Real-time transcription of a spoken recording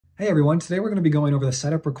Hey everyone, today we're going to be going over the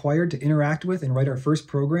setup required to interact with and write our first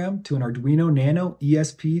program to an Arduino Nano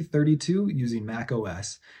ESP32 using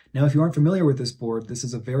macOS. Now, if you aren't familiar with this board, this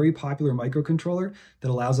is a very popular microcontroller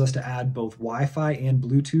that allows us to add both Wi-Fi and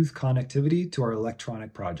Bluetooth connectivity to our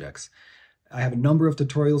electronic projects. I have a number of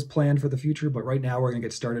tutorials planned for the future, but right now we're going to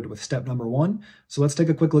get started with step number 1. So let's take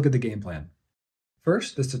a quick look at the game plan.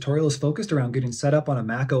 First, this tutorial is focused around getting set up on a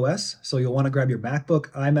macOS, so you'll want to grab your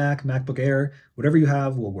MacBook, iMac, MacBook Air, whatever you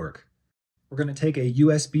have will work. We're going to take a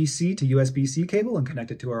USB-C to USB-C cable and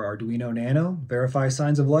connect it to our Arduino Nano, verify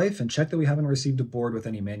signs of life, and check that we haven't received a board with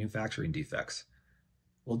any manufacturing defects.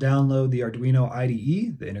 We'll download the Arduino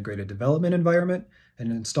IDE, the Integrated Development Environment,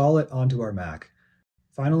 and install it onto our Mac.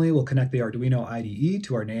 Finally, we'll connect the Arduino IDE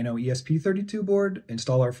to our Nano ESP32 board,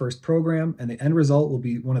 install our first program, and the end result will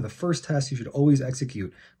be one of the first tests you should always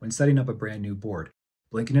execute when setting up a brand new board,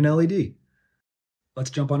 blinking an LED. Let's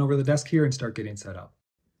jump on over the desk here and start getting set up.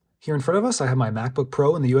 Here in front of us, I have my MacBook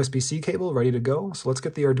Pro and the USB-C cable ready to go, so let's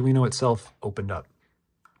get the Arduino itself opened up.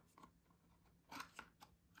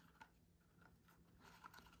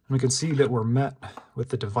 We can see that we're met with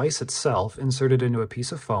the device itself inserted into a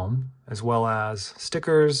piece of foam, as well as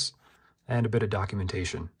stickers and a bit of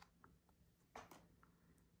documentation.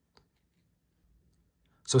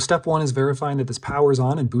 So step 1 is verifying that this powers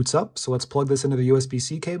on and boots up, so let's plug this into the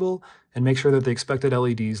USB-C cable and make sure that the expected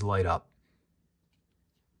LEDs light up.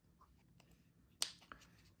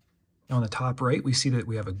 Now on the top right, we see that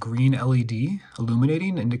we have a green LED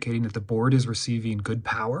illuminating, indicating that the board is receiving good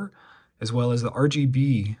power, as well as the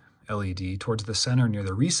RGB LED towards the center near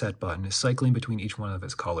the reset button is cycling between each one of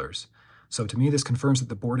its colors. So to me, this confirms that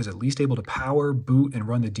the board is at least able to power, boot, and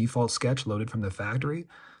run the default sketch loaded from the factory.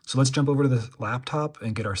 So let's jump over to the laptop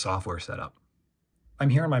and get our software set up. I'm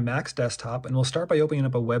here on my Mac's desktop, and we'll start by opening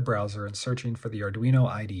up a web browser and searching for the Arduino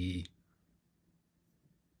IDE.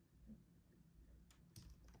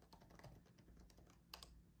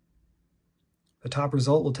 The top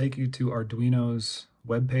result will take you to Arduino's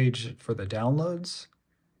webpage for the downloads,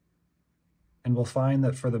 and we'll find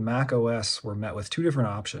that for the macOS, we're met with two different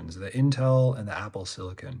options, the Intel and the Apple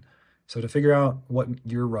Silicon. So to figure out what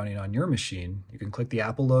you're running on your machine, you can click the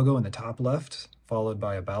Apple logo in the top left, followed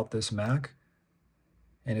by About This Mac.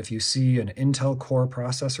 And if you see an Intel Core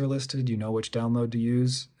processor listed, you know which download to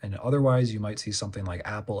use, and otherwise you might see something like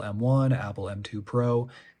Apple M1, Apple M2 Pro,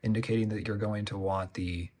 indicating that you're going to want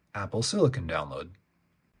the Apple Silicon download.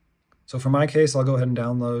 So for my case, I'll go ahead and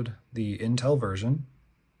download the Intel version.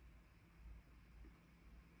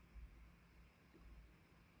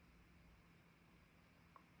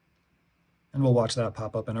 And we'll watch that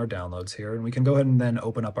pop up in our downloads here, and we can go ahead and then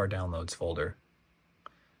open up our downloads folder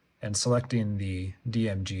and selecting the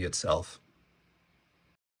DMG itself.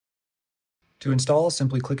 To install,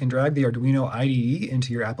 simply click and drag the Arduino IDE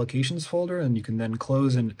into your applications folder, and you can then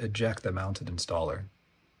close and eject the mounted installer.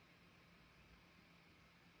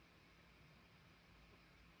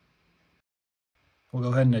 We'll go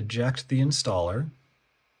ahead and eject the installer,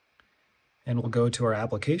 and we'll go to our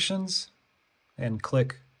applications and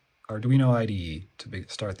click Arduino IDE to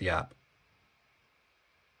start the app.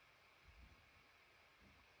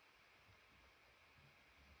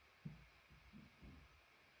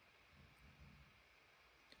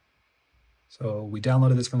 So we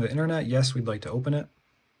downloaded this from the internet. Yes, we'd like to open it.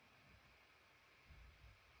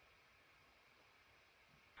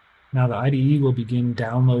 Now the IDE will begin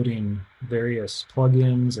downloading various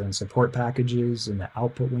plugins and support packages in the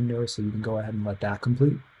output window, so you can go ahead and let that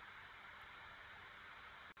complete.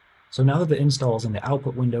 So now that the installs in the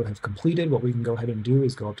output window have completed, what we can go ahead and do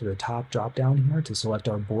is go up to the top drop down here to select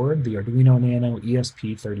our board, the Arduino Nano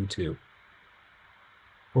ESP32.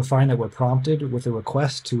 We'll find that we're prompted with a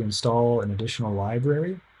request to install an additional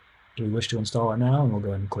library. Do we wish to install it now? And we'll go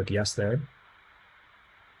ahead and click yes there.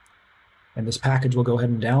 And this package will go ahead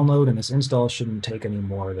and download, and this install shouldn't take any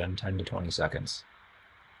more than 10 to 20 seconds.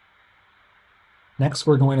 Next,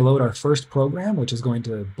 we're going to load our first program, which is going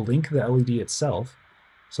to blink the LED itself.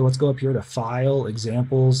 So let's go up here to File,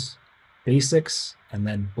 Examples, Basics, and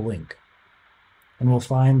then Blink. And we'll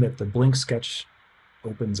find that the Blink sketch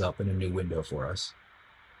opens up in a new window for us.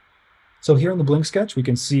 So here in the Blink sketch, we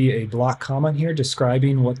can see a block comment here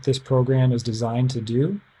describing what this program is designed to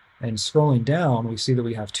do. And scrolling down, we see that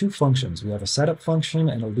we have two functions. We have a setup function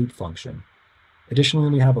and a loop function. Additionally,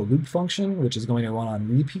 we have a loop function, which is going to run on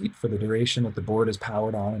repeat for the duration that the board is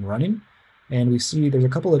powered on and running. And we see there's a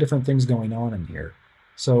couple of different things going on in here.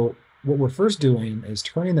 So what we're first doing is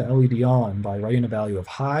turning the LED on by writing a value of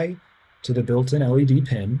high to the built-in LED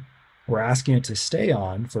pin. We're asking it to stay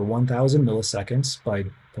on for 1,000 milliseconds by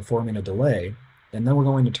performing a delay. And then we're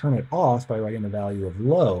going to turn it off by writing the value of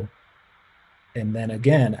low, and then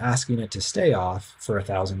again asking it to stay off for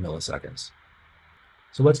 1,000 milliseconds.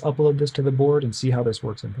 So let's upload this to the board and see how this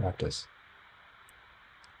works in practice.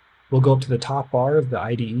 We'll go up to the top bar of the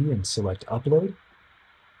IDE and select Upload.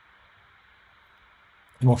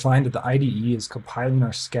 And we'll find that the IDE is compiling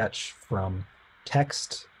our sketch from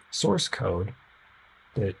text source code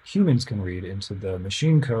that humans can read into the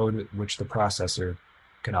machine code which the processor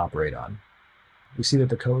can operate on. We see that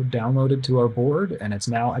the code downloaded to our board, and it's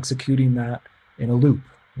now executing that in a loop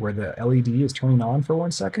where the LED is turning on for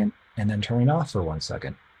 1 second and then turning off for 1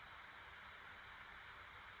 second.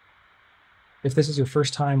 If this is your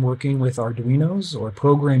first time working with Arduinos or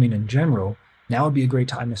programming in general, now would be a great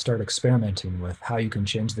time to start experimenting with how you can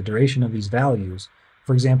change the duration of these values,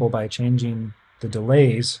 for example, by changing the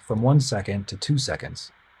delays from 1 second to 2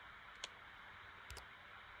 seconds.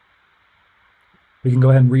 We can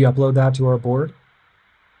go ahead and re-upload that to our board.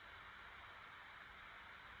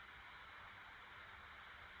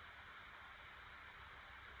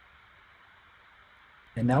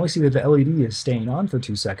 And now we see that the LED is staying on for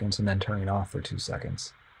 2 seconds and then turning off for 2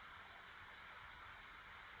 seconds.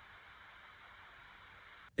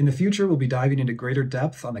 In the future, we'll be diving into greater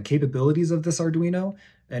depth on the capabilities of this Arduino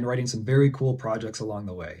and writing some very cool projects along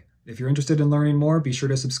the way. If you're interested in learning more, be sure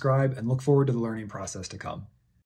to subscribe and look forward to the learning process to come.